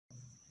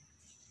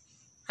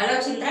Hello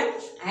children,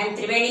 I am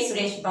Triveni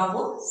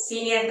Sureshbabu,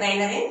 Senior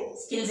Trainer in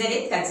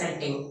Skillzenith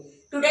Consulting.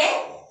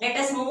 Today, let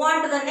us move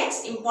on to the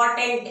next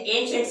important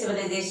ancient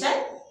civilization,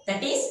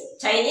 that is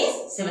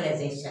Chinese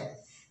civilization.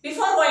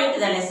 Before going to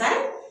the lesson,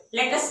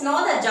 let us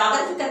know the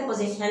geographical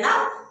position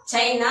of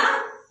China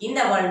in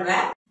the world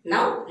map.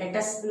 Now, let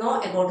us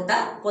know about the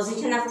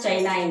position of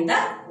China in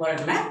the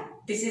world map.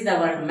 This is the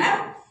world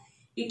map.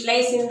 It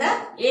lies in the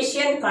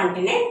Asian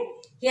continent.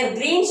 Here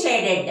green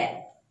shaded.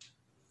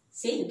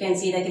 See, you can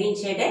see the green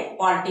shaded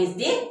part is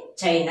the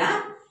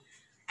China,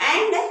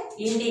 and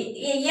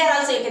here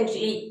also you can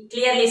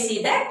clearly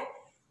see that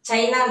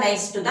China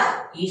lies to the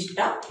east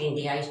of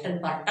India, eastern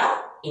part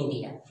of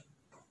India.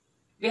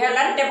 We have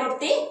learnt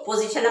about the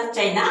position of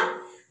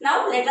China.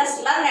 Now let us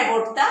learn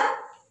about the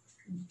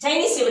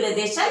Chinese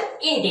civilization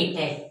in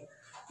detail.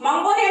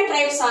 Mongolian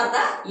tribes are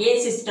the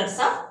ancestors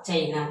of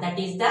China. That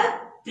is the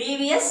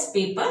previous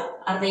people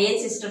are the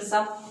ancestors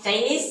of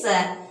Chinese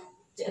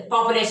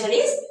population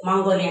is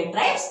Mongolian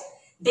tribes.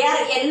 They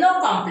are yellow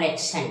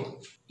complexioned.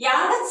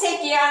 Yangtze,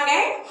 Kiang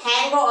and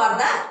Hango are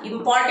the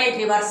important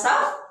rivers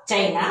of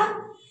China.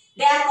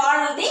 They are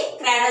called the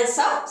cradles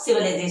of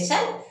civilization.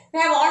 We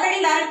have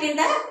already learnt in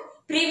the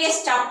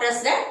previous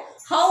chapters that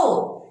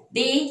how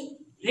the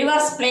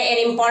rivers play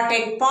an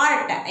important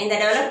part in the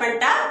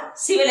development of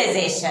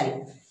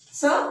civilization.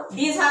 So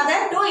these are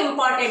the two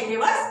important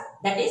rivers,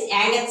 that is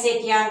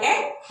Yangtze, Kiang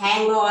and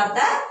Hango are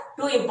the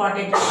two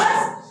important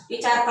rivers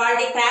which are called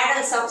the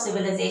cradles of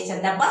civilization,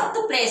 the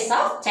birthplace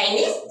of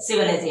Chinese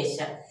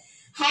civilization.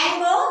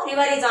 Hango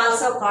river is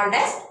also called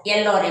as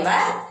Yellow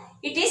River.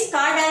 It is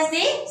called as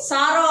the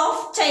sorrow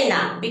of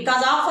China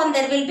because often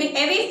there will be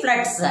heavy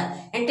floods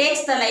and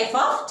takes the life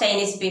of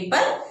Chinese people.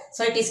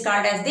 So it is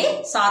called as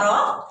the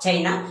sorrow of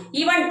China.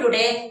 Even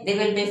today there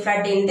will be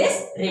flood in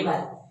this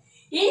river.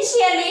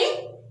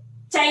 Initially,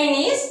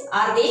 Chinese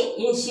are the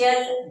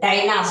initial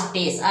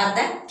dynasties or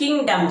the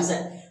kingdoms,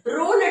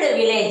 ruled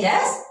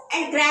villages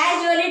and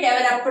gradually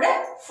developed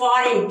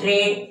foreign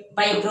trade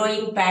by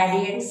growing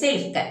paddy and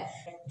silk.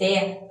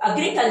 Their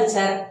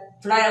agriculture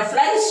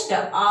flourished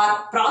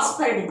or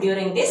prospered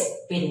during this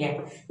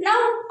period. Now,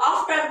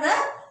 after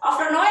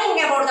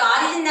knowing about the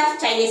origin of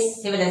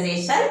Chinese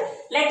civilization,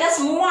 let us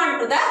move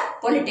on to the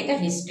political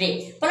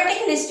history.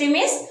 Political history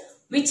means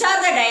which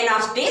are the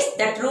dynasties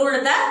that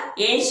ruled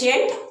the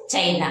ancient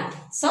China.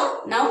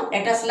 So, now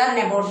let us learn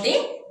about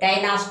the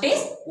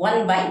dynasties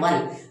one by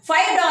one.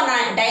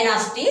 5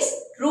 dynasties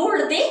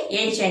ruled the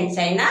ancient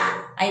China.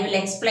 I will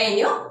explain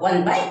you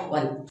one by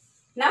one.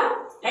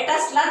 Now, let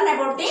us learn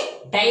about the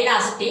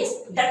dynasties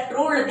that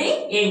ruled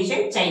the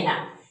ancient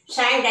China.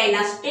 Shang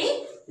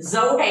dynasty,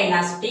 Zhou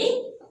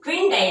dynasty,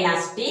 Qin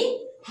dynasty,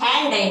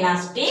 Han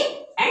dynasty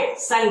and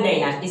Sung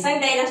dynasty. Sung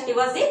dynasty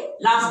was the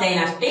last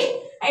dynasty.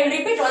 I will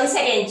repeat once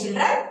again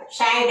children.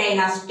 Shang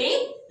dynasty,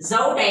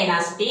 Zhou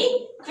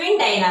dynasty, Qin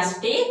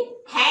dynasty,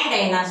 Han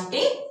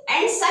dynasty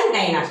and Sung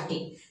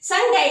dynasty.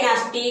 Sung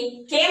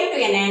dynasty came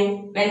to an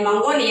end when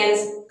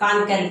Mongolians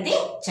conquered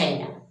the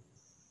China.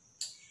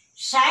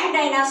 Shang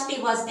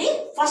dynasty was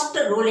the first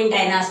ruling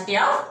dynasty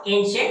of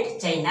ancient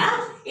China.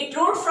 It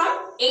ruled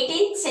from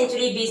 18th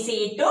century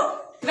BCE to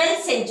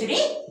 12th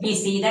century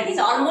BCE. That is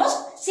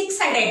almost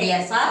 600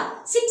 years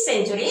or 6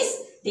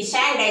 centuries. The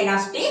Shang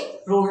dynasty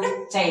ruled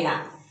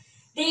China.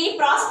 The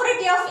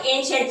prosperity of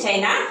ancient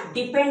China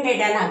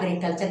depended on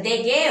agriculture.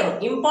 They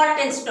gave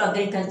importance to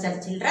agriculture,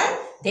 children.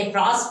 They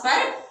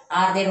prospered,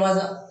 or there was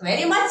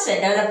very much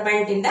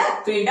development in the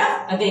field of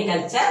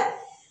agriculture.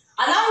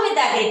 Along with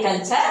the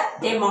agriculture,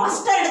 they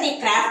mastered the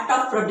craft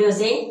of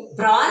producing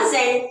bronze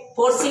and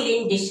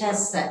porcelain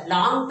dishes.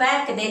 Long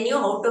back, they knew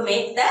how to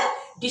make the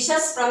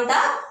dishes from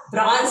the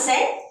bronze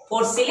and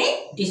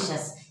porcelain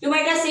dishes. You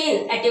might have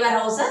seen at your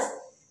houses,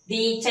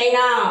 the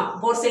China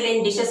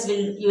porcelain dishes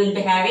you will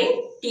be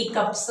having,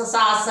 teacups,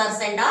 saucers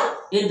and all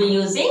you will be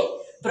using.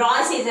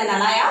 Bronze is an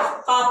alloy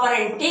of copper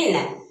and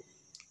tin.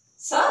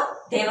 So,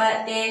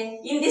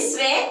 in this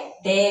way,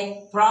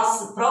 they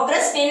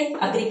progressed in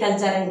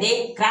agriculture and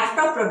the craft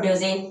of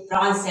producing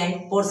bronze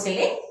and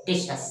porcelain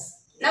dishes.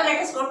 Now,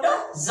 let us go to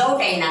Zhou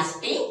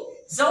dynasty.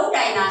 Zhou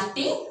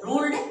dynasty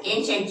ruled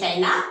ancient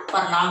China for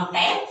a long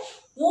time.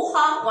 Wu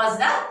Hong was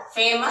the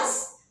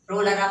famous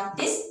ruler of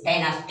this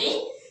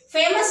dynasty.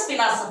 Famous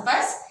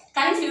philosophers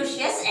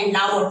Confucius and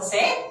Lao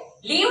Tse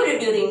lived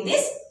during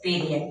this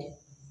period.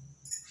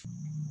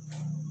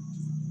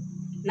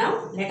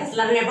 Now, let us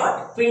learn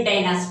about Qin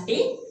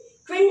dynasty.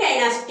 Qin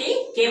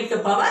dynasty came to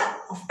power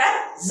after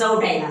Zhou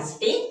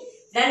dynasty.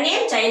 The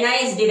name China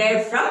is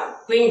derived from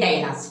Qin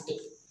dynasty.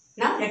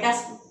 Now, let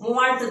us move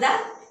on to the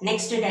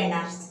next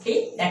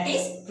dynasty, that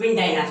is Qin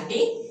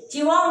dynasty.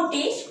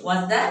 Huangdi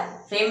was the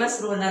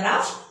famous ruler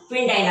of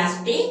Qin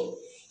dynasty.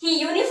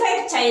 He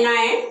unified China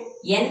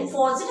and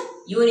enforced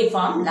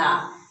uniform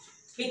law.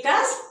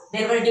 Because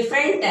there were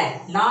different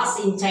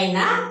laws in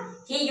China,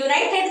 he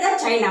united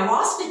the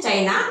vast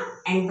China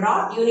and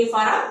brought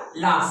uniform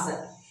laws.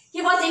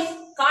 He was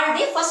called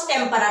the first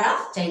emperor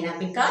of China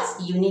because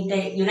he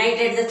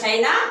united the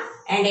China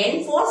and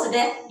enforced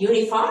the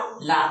uniform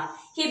law.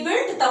 He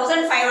built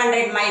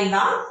 1500 mile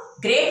long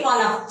Great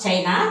Wall of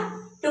China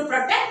to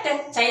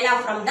protect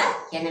China from the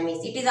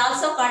enemies. It is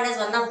also called as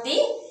one of the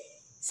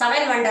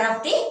seven wonders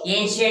of the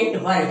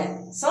ancient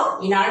world. So,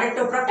 in order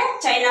to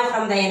protect China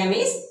from the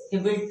enemies, he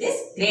built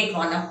this Great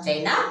Wall of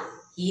China.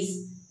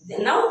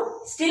 Now,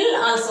 still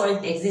also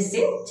it exists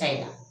in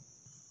China.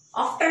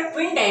 After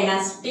Qin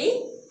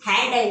Dynasty,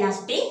 Han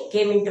Dynasty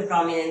came into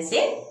prominence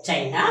in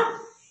China.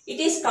 It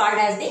is called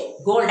as the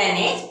Golden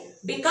Age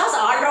because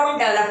all-round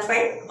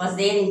development was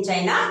there in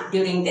China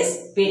during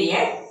this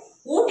period.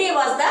 Wuti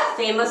was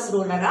the famous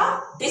ruler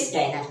of this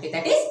dynasty,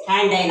 that is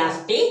Han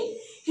Dynasty.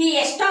 He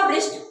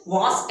established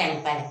vast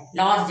empire,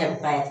 large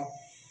empire.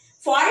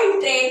 Foreign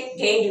trade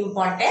gained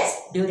importance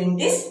during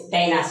this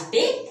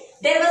dynasty.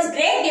 There was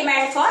great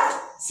demand for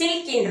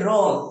silk in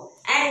Rome,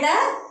 and the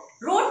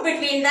route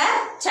between the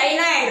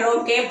China and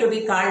Rome came to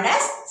be called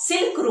as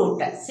Silk Route.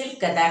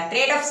 The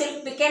trade of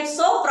silk became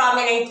so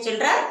prominent,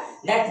 children,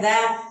 that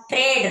the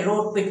trade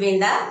route between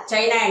the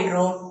China and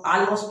Rome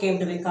almost came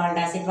to be called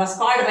as, it was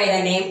called by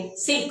the name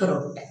Silk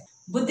Route.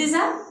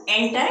 Buddhism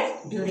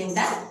entered during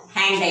the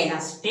Han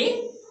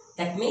Dynasty.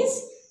 That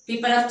means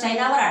people of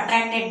China were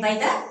attracted by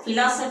the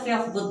philosophy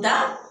of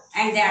Buddha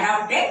and they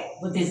adopted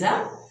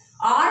Buddhism.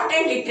 Art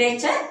and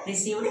literature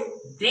received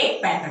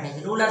great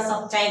patronage. Rulers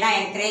of China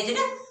encouraged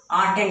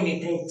art and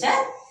literature.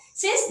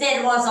 Since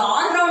there was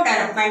all-round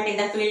development in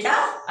the field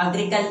of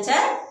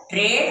agriculture,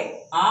 trade,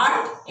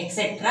 art,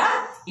 etc.,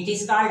 it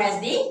is called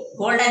as the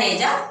Golden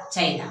Age of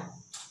China.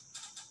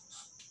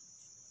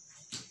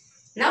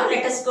 Now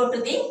let us go to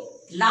the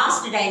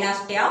last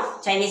dynasty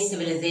of Chinese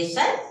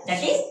civilization,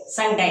 that is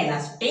Sung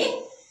Dynasty.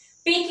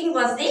 Peking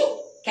was the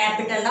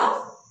capital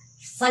of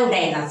Sung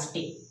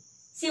Dynasty.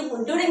 See,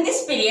 during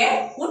this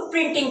period, wood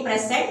printing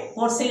press and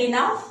porcelain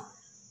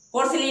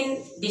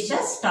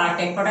dishes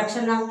started.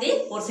 Production of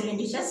the porcelain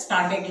dishes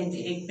started in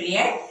the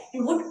period,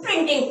 and wood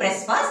printing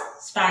press was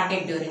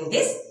started during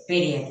this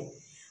period.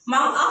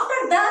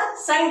 After the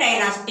Sung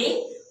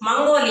Dynasty,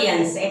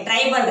 Mongolians, a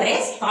tribal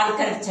race,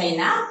 conquered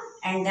China,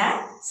 and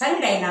the Sung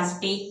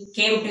Dynasty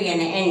came to an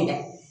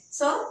end.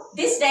 So,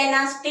 this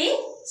dynasty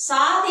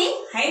saw the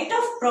height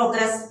of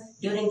progress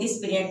during this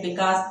period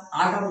because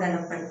all-round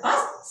development was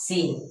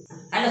seen.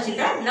 Hello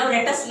children, now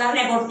let us learn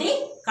about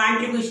the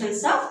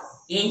contributions of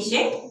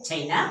ancient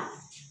China.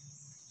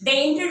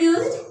 They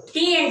introduced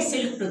tea and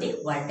silk to the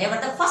world. They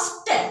were the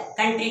first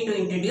country to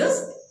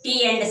introduce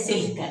tea and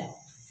silk.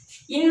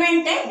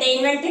 They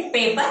invented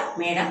paper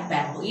made of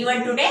bamboo.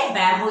 Even today,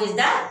 bamboo is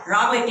the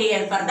raw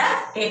material for the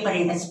paper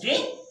industry.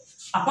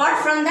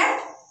 Apart from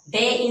that,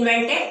 they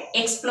invented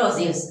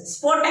explosives,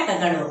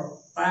 spotakagalu.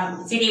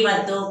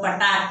 Sidibaddu,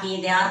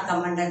 pataki, they are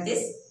come under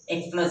this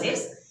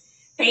explosives.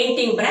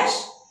 Painting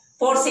brush,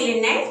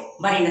 porcelain and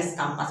mariner's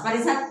compass.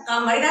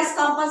 Mariner's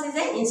compass is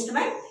an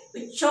instrument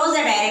which shows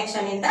a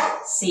direction in the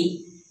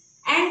sea.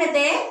 And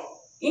they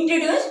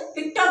introduced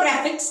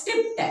pictographic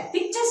script.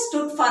 Pictures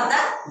stood for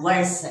the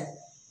words.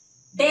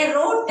 They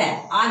wrote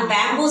on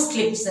bamboo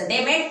slips.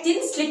 They made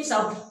thin slips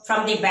out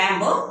from the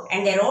bamboo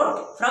and they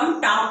wrote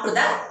from top to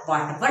the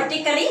bottom.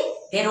 Vertically,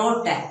 they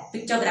wrote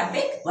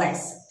pictographic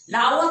words.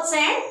 Lao Tzu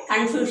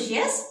and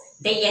Confucius,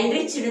 they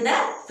enriched the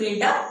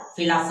field of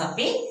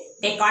philosophy.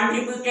 They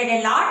contributed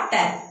a lot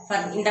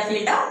in the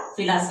field of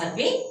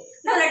philosophy.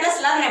 Now let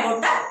us learn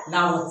about the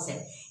Lao Tzu.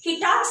 He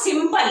taught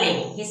simple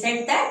living. He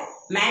said that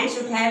man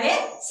should have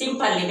a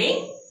simple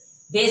living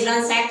based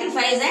on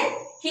sacrifice and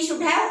he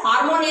should have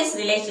harmonious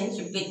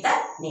relationship with the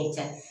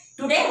nature.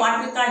 Today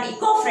what we call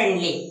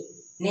eco-friendly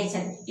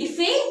nature. If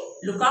we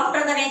look after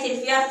the nature,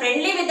 if we are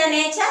friendly with the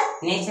nature,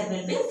 nature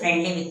will be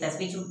friendly with us.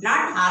 We should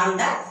not harm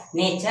the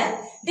nature.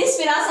 This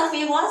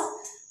philosophy was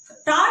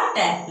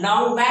taught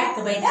long back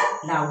by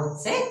the Lao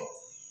Tzu.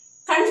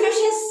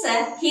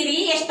 Confucius, he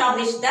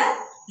re-established the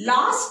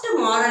lost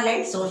moral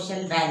and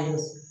social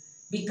values.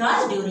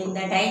 Because during the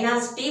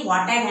dynasty,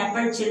 what had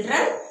happened,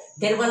 children?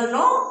 There were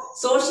no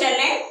social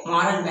and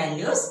moral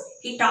values.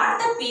 He taught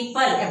the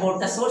people about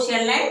the social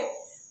and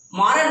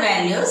moral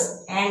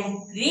values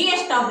and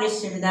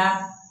re-established the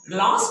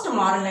lost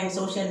moral and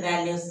social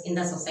values in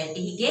the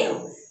society. He gave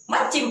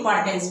much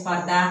importance for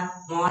the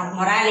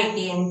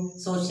morality and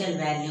social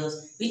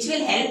values, which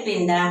will help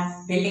in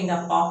the building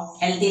up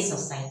of healthy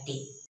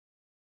society.